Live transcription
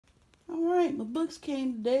All right, my books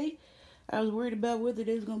came today. I was worried about whether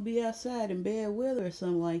they was gonna be outside in bad weather or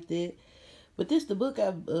something like that. But this the book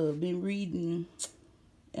I've been reading.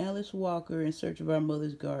 Alice Walker in Search of Our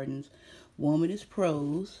Mother's Gardens. Woman is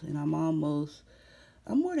Prose, and I'm more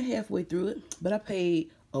than halfway through it. But I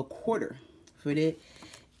paid a quarter for that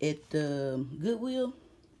at Goodwill,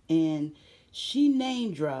 and she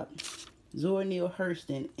name dropped Zora Neale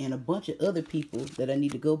Hurston and a bunch of other people that I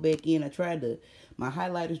need to go back in. My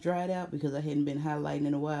highlighters dried out because I hadn't been highlighting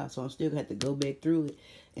in a while, so I'm still gonna have to go back through it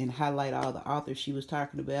and highlight all the authors she was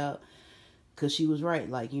talking about. Cause she was right,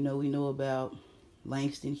 like we know about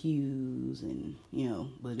Langston Hughes and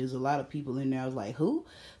but there's a lot of people in there. I was like, who?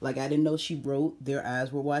 Like I didn't know she wrote Their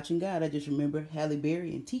Eyes Were Watching God. I just remember Halle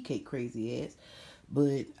Berry and Tea Cake crazy ass.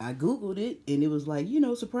 But I Googled it and it was like,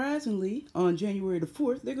 surprisingly, on January the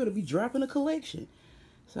 4th, they're going to be dropping a collection.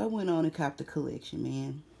 So I went on and copped the collection,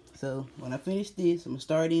 man. So when I finish this, I'm going to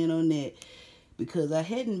start in on that because I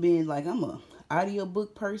hadn't been, like, I'm a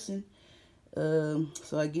audiobook person. So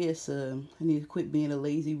I guess I need to quit being a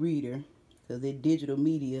lazy reader because that digital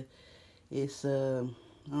media, I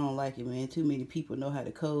don't like it, man. Too many people know how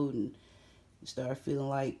to code and start feeling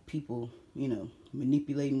like people,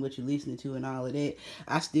 manipulating what you're listening to and all of that.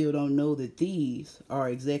 I still don't know that these are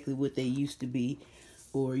exactly what they used to be,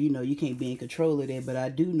 or you can't be in control of that. But I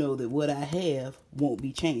do know that what I have won't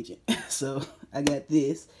be changing. So I got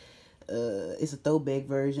this. It's a throwback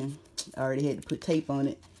version. I already had to put tape on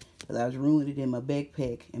it because I was ruining it in my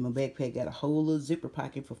backpack, and my backpack got a whole little zipper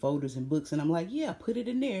pocket for folders and books, and I'm like, yeah, put it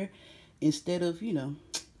in there instead of in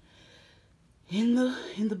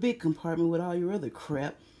the big compartment with all your other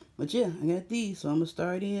crap. But yeah, I got these, so I'm gonna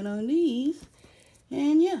start in on these.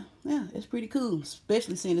 And yeah, it's pretty cool.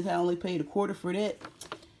 Especially seeing as I only paid a quarter for that.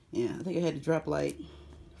 Yeah, I think I had to drop like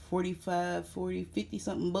 45, 40, 50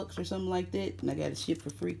 something bucks or something like that. And I got it shipped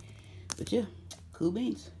for free. But yeah, cool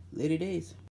beans. Later days.